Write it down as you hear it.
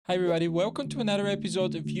Hi, everybody. Welcome to another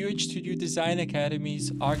episode of UH Studio Design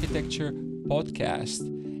Academy's Architecture Podcast.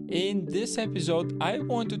 In this episode, I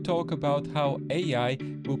want to talk about how AI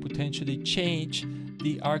will potentially change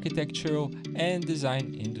the architectural and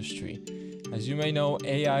design industry. As you may know,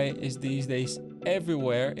 AI is these days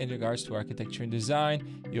everywhere in regards to architecture and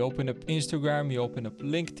design. You open up Instagram, you open up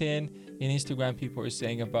LinkedIn. In Instagram, people are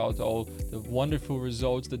saying about all the wonderful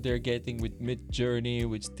results that they're getting with Midjourney,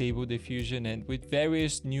 with Stable Diffusion, and with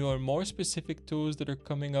various newer, more specific tools that are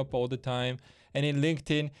coming up all the time. And in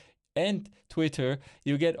LinkedIn and Twitter,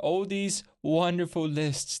 you get all these wonderful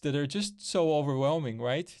lists that are just so overwhelming,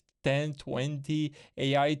 right? 10, 20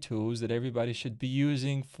 AI tools that everybody should be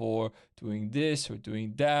using for doing this or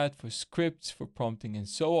doing that, for scripts, for prompting, and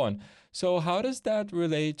so on. So how does that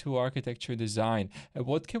relate to architecture design? And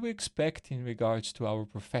what can we expect in regards to our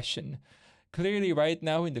profession? Clearly, right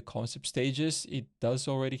now in the concept stages, it does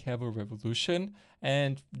already have a revolution.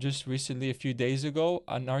 And just recently, a few days ago,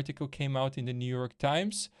 an article came out in the New York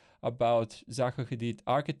Times about Zaha Hadid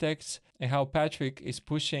Architects and how Patrick is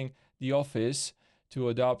pushing the office to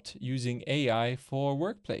adopt using AI for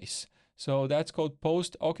workplace. So that's called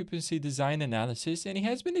post-occupancy design analysis, and it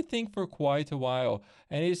has been a thing for quite a while.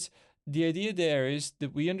 And the idea there is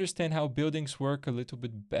that we understand how buildings work a little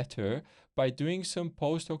bit better by doing some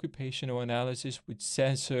post-occupational analysis with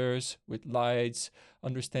sensors, with lights,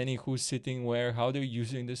 understanding who's sitting where, how they're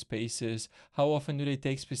using the spaces, how often do they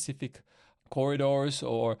take specific corridors,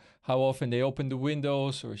 or how often they open the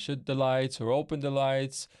windows or shut the lights or open the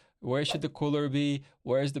lights. Where should the cooler be?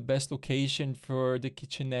 Where is the best location for the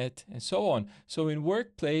kitchenette? And so on. So in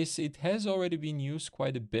workplace, it has already been used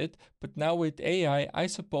quite a bit, but now with AI, I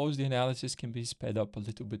suppose the analysis can be sped up a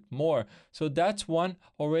little bit more. So that's one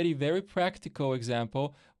already very practical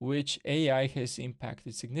example which AI has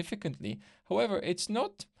impacted significantly. However, it's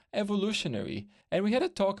not evolutionary. And we had a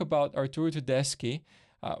talk about Arturo Tedeschi,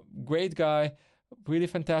 great guy, really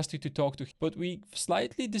fantastic to talk to. But we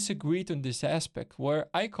slightly disagreed on this aspect where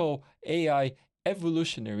I call AI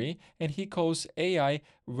evolutionary and he calls AI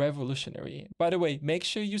revolutionary. By the way, make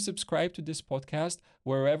sure you subscribe to this podcast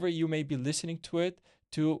wherever you may be listening to it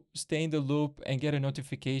to stay in the loop and get a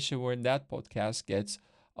notification when that podcast gets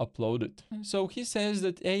uploaded. So he says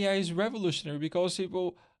that AI is revolutionary because it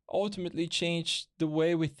will ultimately change the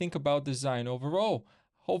way we think about design overall.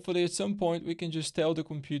 Hopefully at some point we can just tell the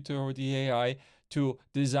computer or the AI to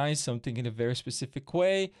design something in a very specific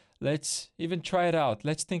way. Let's even try it out.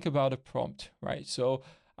 Let's think about a prompt, right? So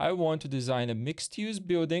I want to design a mixed-use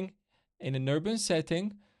building in an urban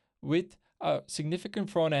setting with a significant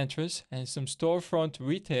front entrance and some storefront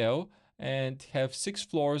retail and have 6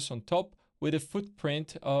 floors on top with a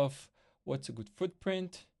footprint of, what's a good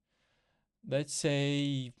footprint? Let's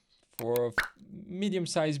say for a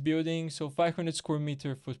medium-sized building, so 500 square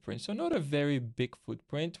meter footprint. So not a very big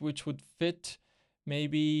footprint, which would fit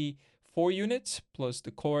maybe 4 units plus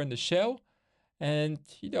the core and the shell. And,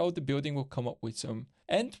 the building will come up with some,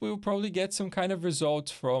 and we'll probably get some kind of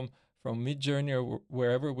results from Midjourney or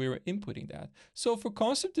wherever we're inputting that. So for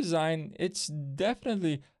concept design, it's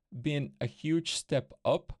definitely been a huge step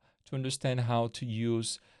up to understand how to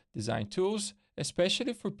use design tools,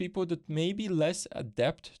 especially for people that may be less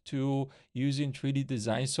adept to using 3D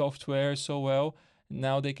design software so well.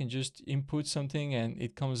 Now they can just input something and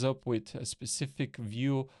it comes up with a specific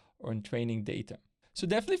view on training data. So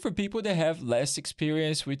definitely for people that have less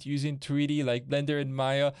experience with using 3D like Blender and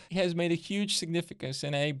Maya, it has made a huge significance.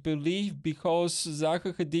 And I believe because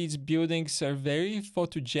Zaha Hadid's buildings are very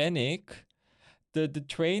photogenic, the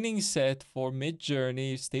training set for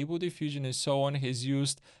Midjourney, Stable Diffusion, and so on has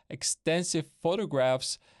used extensive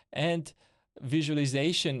photographs and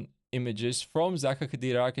visualization images from Zaha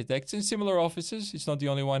Hadid Architects in similar offices. It's not the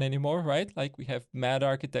only one anymore, right? Like we have Mad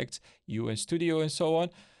Architects, UN Studio, and so on,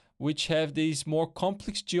 which have these more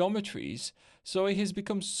complex geometries. So it has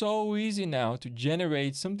become so easy now to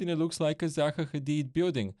generate something that looks like a Zaha Hadid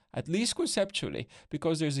building, at least conceptually,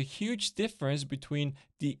 because there's a huge difference between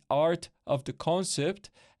the art of the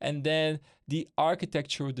concept and then the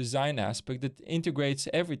architectural design aspect that integrates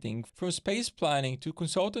everything from space planning to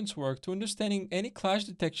consultants' work to understanding any clash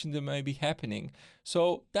detection that may be happening.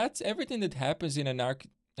 So that's everything that happens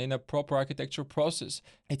in a proper architectural process.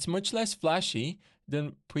 It's much less flashy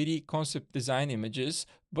than pretty concept design images,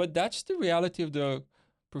 but that's the reality of the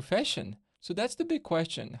profession. So that's the big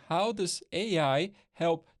question. How does AI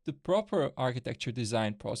help the proper architecture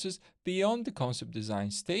design process beyond the concept design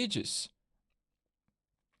stages?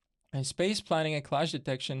 And space planning and clash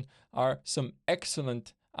detection are some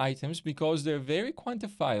excellent items because they're very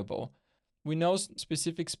quantifiable. We know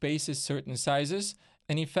specific spaces, certain sizes,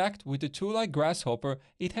 And in fact, with a tool like Grasshopper,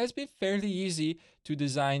 it has been fairly easy to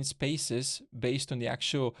design spaces based on the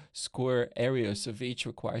actual square areas of each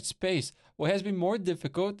required space. What has been more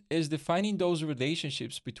difficult is defining those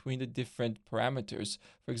relationships between the different parameters.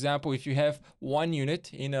 For example, if you have one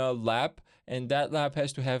unit in a lab and that lab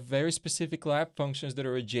has to have very specific lab functions that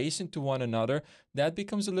are adjacent to one another, that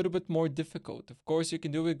becomes a little bit more difficult. Of course, you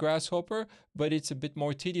can do it with Grasshopper, but it's a bit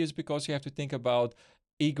more tedious because you have to think about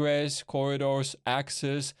egress, corridors,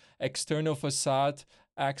 access, external facade,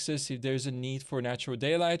 access if there's a need for natural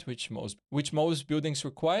daylight, which most buildings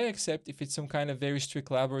require, except if it's some kind of very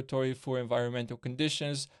strict laboratory for environmental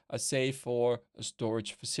conditions, a safe or a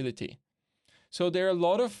storage facility. So there are a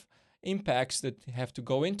lot of impacts that have to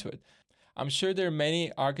go into it. I'm sure there are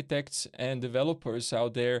many architects and developers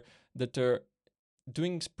out there that are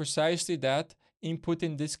doing precisely that,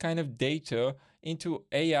 inputting this kind of data into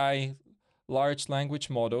AI large language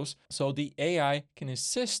models so the AI can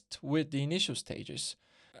assist with the initial stages.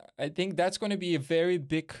 I think that's going to be a very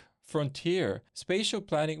big frontier. Spatial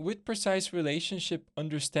planning with precise relationship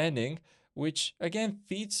understanding, which again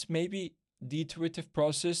feeds maybe the iterative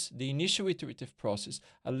process, the initial iterative process,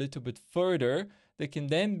 a little bit further, that can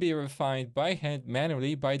then be refined by hand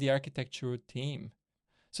manually by the architectural team.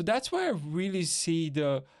 So that's where I really see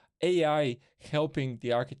the AI helping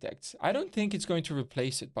the architects. I don't think it's going to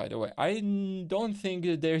replace it, by the way. I don't think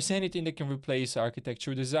that there's anything that can replace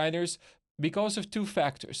architectural designers because of two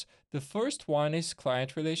factors. The first one is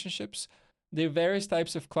client relationships. There are various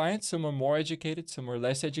types of clients. Some are more educated, some are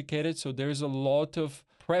less educated. So there's a lot of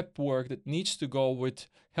prep work that needs to go with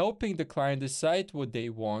helping the client decide what they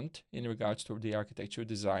want in regards to the architectural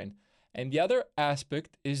design. And the other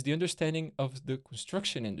aspect is the understanding of the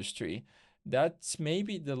construction industry. That's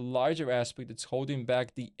maybe the larger aspect that's holding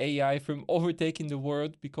back the AI from overtaking the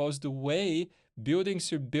world, because the way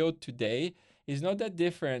buildings are built today is not that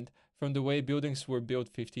different from the way buildings were built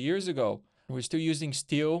 50 years ago. We're still using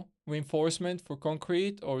steel reinforcement for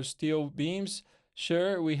concrete or steel beams.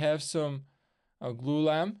 Sure, we have some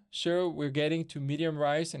glulam. Sure, we're getting to medium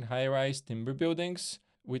rise and high rise timber buildings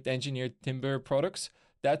with engineered timber products.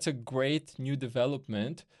 That's a great new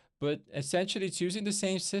development, but essentially it's using the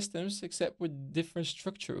same systems except with different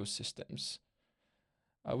structural systems.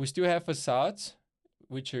 We still have facades,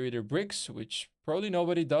 which are either bricks, which probably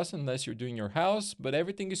nobody does unless you're doing your house, but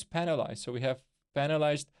everything is panelized. So we have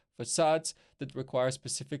panelized facades that require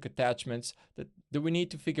specific attachments that we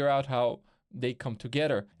need to figure out how they come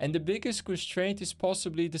together. And the biggest constraint is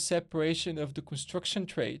possibly the separation of the construction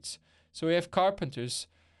trades. So we have carpenters,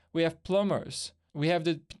 we have plumbers, we have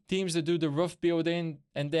the teams that do the roof building,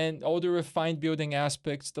 and then all the refined building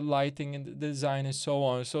aspects, the lighting and the design and so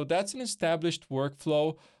on. So that's an established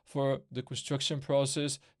workflow for the construction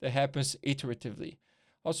process that happens iteratively.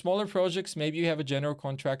 On smaller projects, maybe you have a general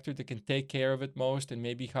contractor that can take care of it most and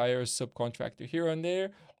maybe hire a subcontractor here and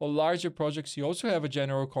there. On larger projects, you also have a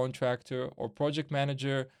general contractor or project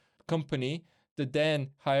manager company that then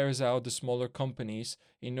hires out the smaller companies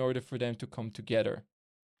in order for them to come together.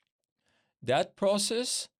 That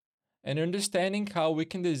process and understanding how we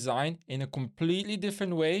can design in a completely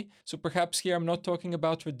different way. So perhaps here I'm not talking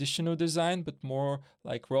about traditional design, but more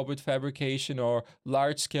like robot fabrication or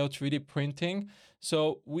large scale 3D printing.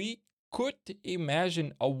 So we could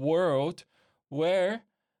imagine a world where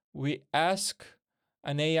we ask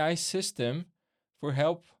an AI system for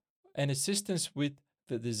help and assistance with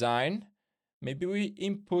the design. Maybe we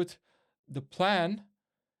input the plan,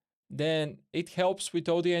 then it helps with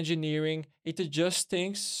all the engineering. It adjusts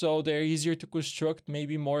things so they're easier to construct,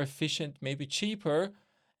 maybe more efficient, maybe cheaper.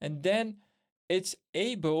 And then it's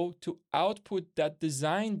able to output that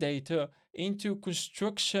design data into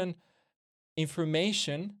construction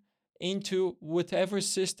information into whatever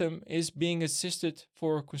system is being assisted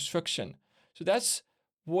for construction. So that's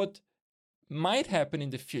what might happen in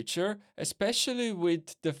the future, especially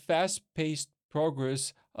with the fast-paced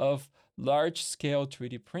progress of large-scale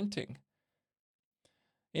 3D printing.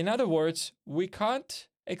 In other words, we can't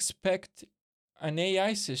expect an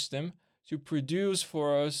AI system to produce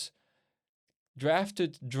for us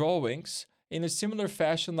drafted drawings in a similar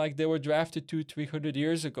fashion like they were drafted 200-300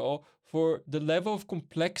 years ago for the level of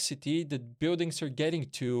complexity that buildings are getting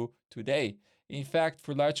to today. In fact,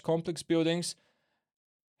 for large complex buildings,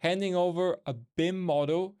 handing over a BIM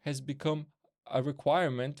model has become a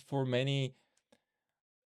requirement for many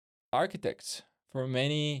architects, for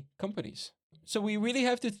many companies. So we really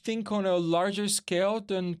have to think on a larger scale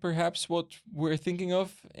than perhaps what we're thinking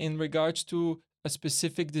of in regards to a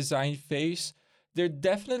specific design phase. There are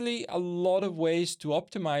definitely a lot of ways to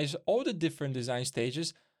optimize all the different design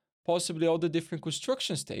stages, possibly all the different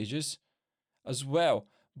construction stages. as well.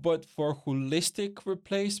 But for holistic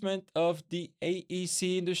replacement of the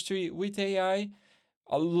AEC industry with AI,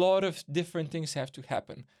 a lot of different things have to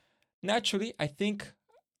happen. Naturally, I think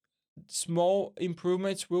small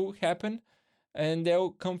improvements will happen and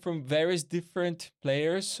they'll come from various different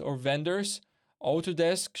players or vendors.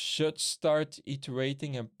 Autodesk should start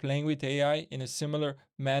iterating and playing with AI in a similar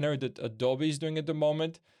manner that Adobe is doing at the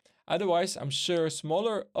moment. Otherwise, I'm sure a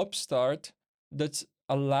smaller upstart that's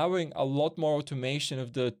allowing a lot more automation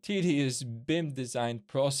of the tedious BIM design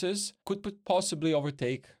process could possibly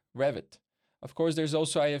overtake Revit. Of course, there's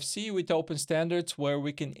also IFC with open standards where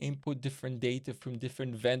we can input different data from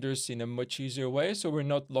different vendors in a much easier way, so we're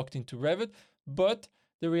not locked into Revit. But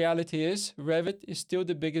the reality is, Revit is still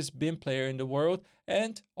the biggest BIM player in the world,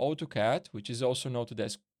 and AutoCAD, which is also an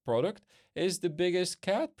Autodesk product, is the biggest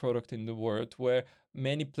CAD product in the world, where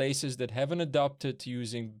many places that haven't adopted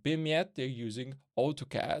using BIM yet, they're using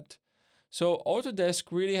AutoCAD. So Autodesk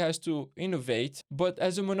really has to innovate, but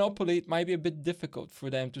as a monopoly, it might be a bit difficult for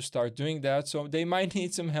them to start doing that. So they might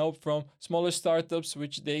need some help from smaller startups,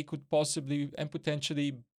 which they could possibly and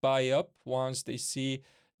potentially buy up once they see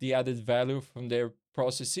the added value from their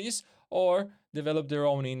processes, or develop their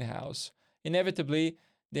own in-house. Inevitably,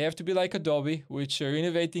 they have to be like Adobe, which are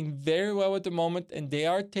innovating very well at the moment, and they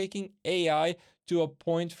are taking AI to a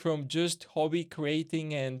point from just hobby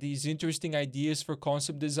creating and these interesting ideas for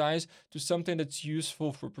concept designs to something that's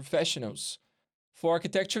useful for professionals. For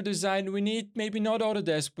architecture design, we need maybe not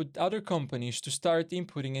Autodesk, but other companies to start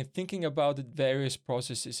inputting and thinking about the various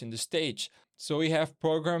processes in the stage. So we have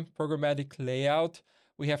programmatic layout,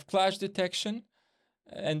 we have clash detection,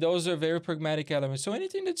 and those are very pragmatic elements. So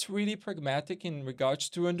anything that's really pragmatic in regards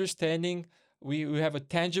to understanding, we have a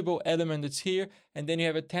tangible element that's here, and then you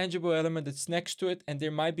have a tangible element that's next to it, and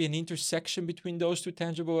there might be an intersection between those two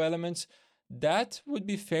tangible elements. That would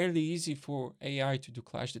be fairly easy for AI to do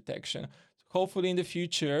clash detection. Hopefully in the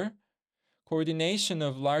future, coordination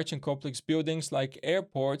of large and complex buildings like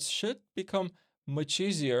airports should become much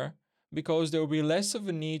easier because there will be less of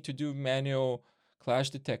a need to do manual clash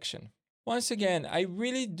detection. Once again, I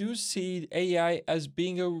really do see AI as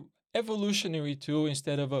being a evolutionary tool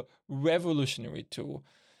instead of a revolutionary tool.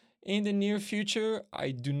 In the near future,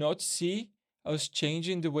 I do not see us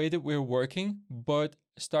changing the way that we're working, but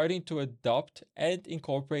starting to adopt and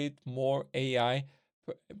incorporate more AI,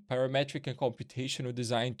 parametric and computational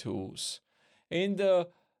design tools. In the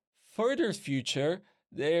further future,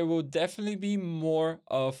 there will definitely be more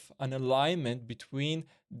of an alignment between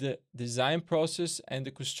the design process and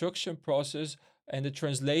the construction process, and the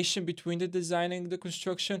translation between the design and the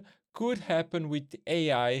construction could happen with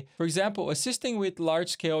AI. For example, assisting with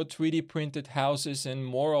large-scale 3D printed houses and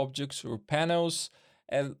more objects or panels,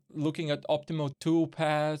 and looking at optimal tool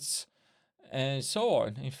paths, and so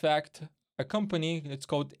on. In fact, a company that's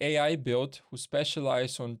called AI Build, who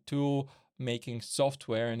specialize on tool making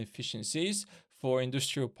software and efficiencies for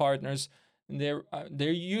industrial partners, they're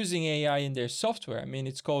using AI in their software. I mean,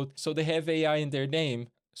 it's called, so they have AI in their name.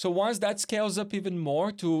 So once that scales up even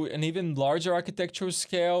more to an even larger architectural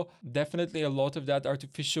scale, definitely a lot of that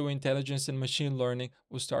artificial intelligence and machine learning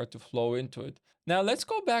will start to flow into it. Now let's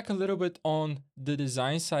go back a little bit on the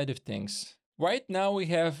design side of things. Right now we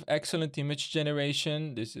have excellent image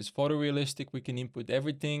generation. This is photorealistic. We can input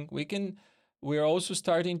everything. We're also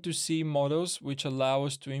starting to see models which allow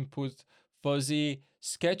us to input fuzzy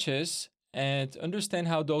sketches and understand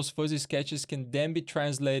how those fuzzy sketches can then be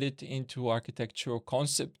translated into architectural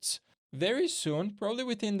concepts. Very soon, probably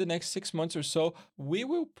within the next 6 months or so, we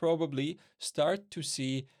will probably start to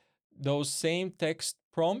see those same text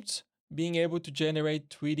prompts being able to generate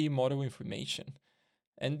 3D model information.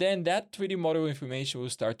 And then that 3D model information will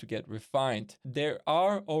start to get refined. There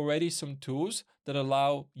are already some tools that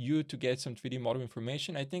allow you to get some 3D model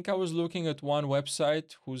information. I think I was looking at one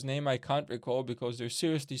website whose name I can't recall because there's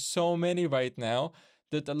seriously so many right now,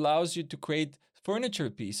 that allows you to create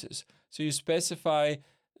furniture pieces. So you specify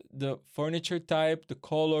the furniture type, the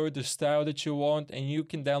color, the style that you want, and you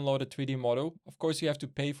can download a 3D model. Of course, you have to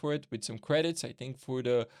pay for it with some credits, I think, for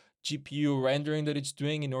the GPU rendering that it's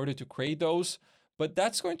doing in order to create those. But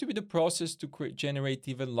that's going to be the process to generate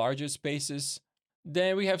even larger spaces.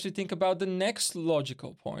 Then we have to think about the next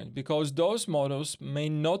logical point, because those models may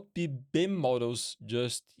not be BIM models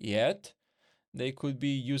just yet. They could be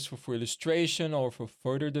useful for illustration or for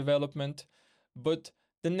further development. But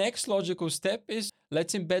the next logical step is,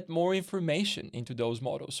 let's embed more information into those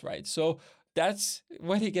models, right? So that's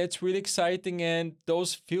when it gets really exciting, and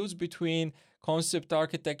those fields between concept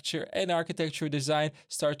architecture and architecture design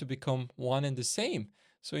start to become one and the same.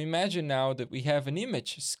 So imagine now that we have an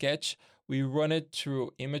image sketch we run it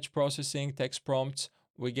through image processing, text prompts,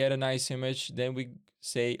 we get a nice image, then we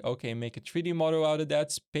say, okay, make a 3D model out of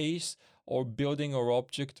that space or building or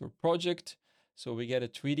object or project. So we get a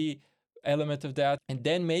 3D element of that. And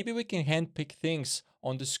then maybe we can handpick things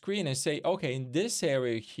on the screen and say, okay, in this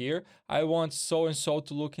area here, I want so and so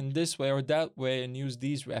to look in this way or that way and use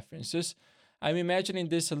these references. I'm imagining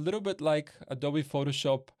this a little bit like Adobe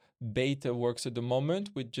Photoshop beta works at the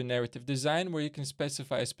moment with generative design, where you can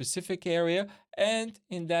specify a specific area, and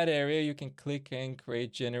in that area you can click and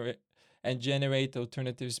generate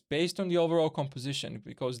alternatives based on the overall composition,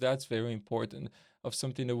 because that's very important of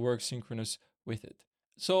something that works synchronous with it.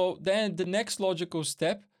 So then the next logical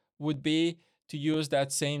step would be to use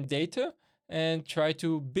that same data and try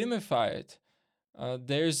to BIMify it.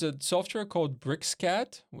 There's a software called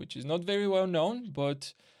BricsCAD, which is not very well known,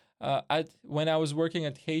 but when I was working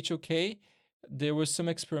at HOK, there was some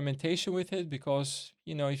experimentation with it because,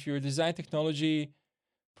 if you're a design technology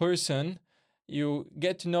person, you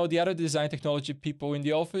get to know the other design technology people in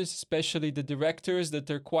the office, especially the directors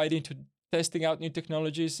that are quite into testing out new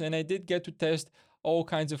technologies. And I did get to test all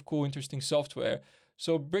kinds of cool, interesting software.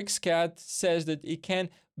 So BricsCAD says that it can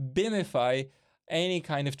BIMify any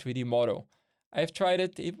kind of 3D model. I've tried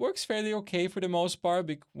it. It works fairly okay for the most part,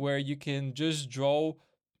 where you can just draw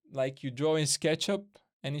like you draw in SketchUp,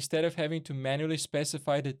 and instead of having to manually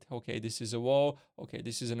specify that, okay, this is a wall, okay,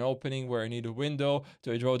 this is an opening where I need a window,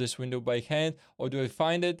 do I draw this window by hand or do I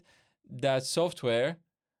find it? That software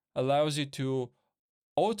allows you to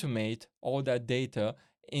automate all that data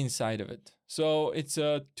inside of it. So it's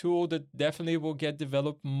a tool that definitely will get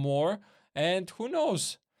developed more, and who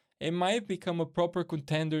knows, it might become a proper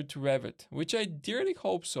contender to Revit, which I dearly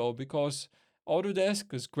hope so, because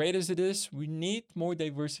Autodesk, as great as it is, we need more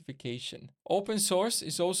diversification. Open source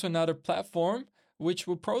is also another platform which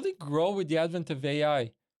will probably grow with the advent of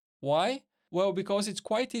AI. Why? Well, because it's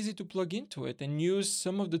quite easy to plug into it and use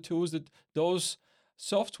some of the tools that those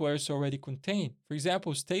softwares already contain. For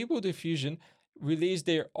example, Stable Diffusion released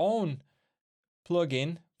their own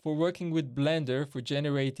plugin for working with Blender for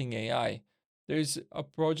generating AI. There's a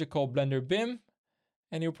project called Blender BIM,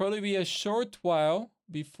 and it'll probably be a short while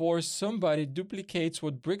before somebody duplicates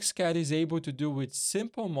what BricsCAD is able to do with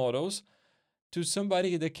simple models to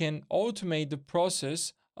somebody that can automate the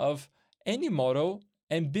process of any model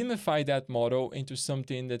and BIMify that model into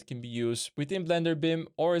something that can be used within Blender BIM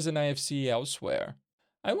or as an IFC elsewhere.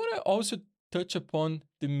 I want to also touch upon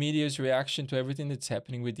the media's reaction to everything that's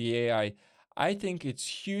happening with the AI. I think it's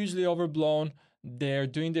hugely overblown. They're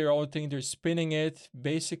doing their own thing. They're spinning it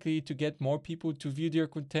basically to get more people to view their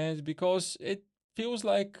content because it feels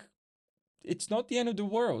like it's not the end of the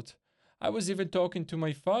world. I was even talking to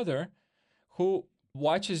my father, who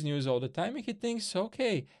watches news all the time, and he thinks,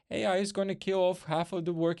 okay, AI is going to kill off half of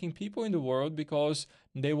the working people in the world because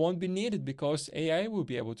they won't be needed because AI will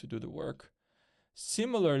be able to do the work.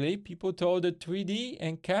 Similarly, people thought that 3D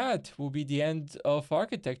and CAD will be the end of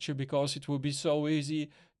architecture because it will be so easy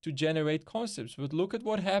to generate concepts. But look at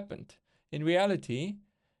what happened. In reality,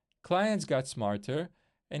 clients got smarter,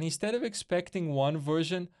 and instead of expecting one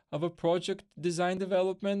version of a project design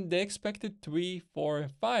development, they expected 3, 4,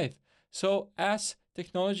 and 5. So as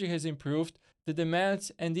technology has improved, the demands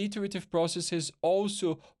and the iterative processes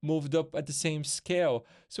also moved up at the same scale.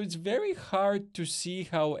 So it's very hard to see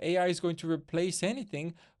how AI is going to replace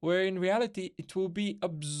anything, where in reality it will be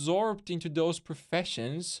absorbed into those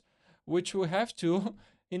professions, which will have to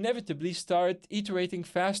inevitably start iterating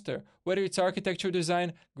faster, whether it's architecture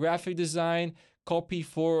design, graphic design, copy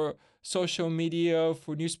for social media,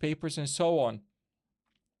 for newspapers, and so on.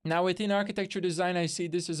 Now, within architecture design, I see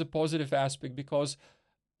this as a positive aspect because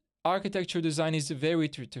architecture design is a very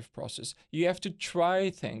iterative process. You have to try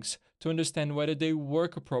things to understand whether they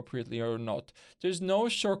work appropriately or not. There's no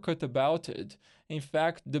shortcut about it. In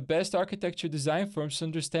fact, the best architecture design firms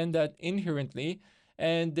understand that inherently,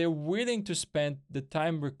 and they're willing to spend the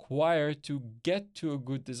time required to get to a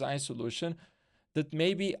good design solution that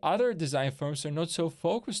maybe other design firms are not so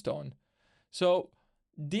focused on. So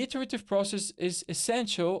the iterative process is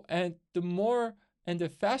essential, and the more and the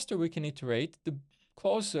faster we can iterate, the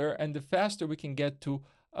closer and the faster we can get to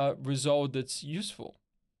a result that's useful.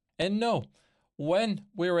 And no, when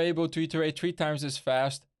we're able to iterate 3 times as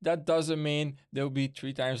fast, that doesn't mean there'll be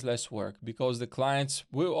 3 times less work, because the clients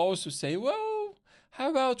will also say, well, how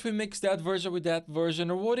about we mix that version with that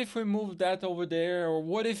version? Or what if we move that over there? Or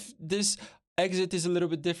what if this exit is a little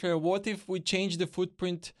bit different? What if we change the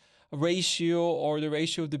footprint ratio or the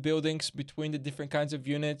ratio of the buildings between the different kinds of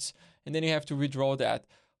units? And then you have to redraw that.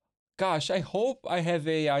 Gosh, I hope I have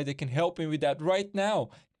AI that can help me with that right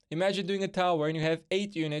now. Imagine doing a tower and you have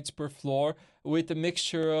 8 units per floor with a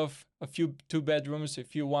mixture of a few 2 bedrooms, a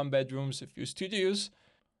few 1 bedrooms, a few studios.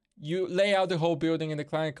 You lay out the whole building and the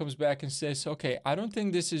client comes back and says, okay, I don't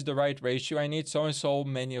think this is the right ratio. I need so and so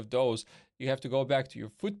many of those. You have to go back to your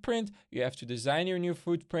footprint. You have to design your new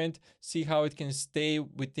footprint, see how it can stay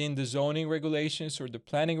within the zoning regulations or the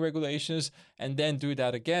planning regulations, and then do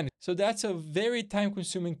that again. So that's a very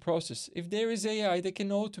time-consuming process. If there is AI that can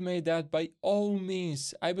automate that, by all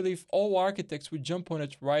means, I believe all architects would jump on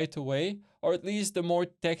it right away, or at least the more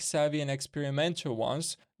tech-savvy and experimental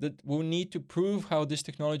ones that will need to prove how this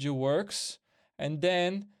technology works, and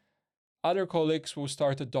then other colleagues will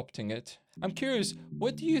start adopting it. I'm curious,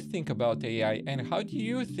 what do you think about AI and how do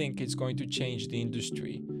you think it's going to change the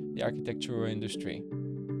industry, the architectural industry?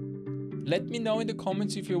 Let me know in the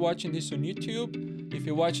comments if you're watching this on YouTube. If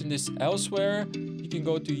you're watching this elsewhere, you can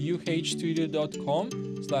go to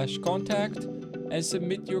uhstudio.com/contact and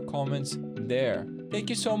submit your comments there. Thank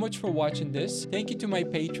you so much for watching this. Thank you to my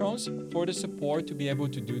patrons for the support to be able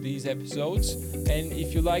to do these episodes. And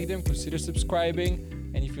if you like them, consider subscribing.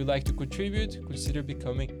 And if you'd like to contribute, consider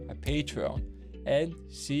becoming a Patreon. And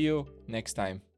see you next time.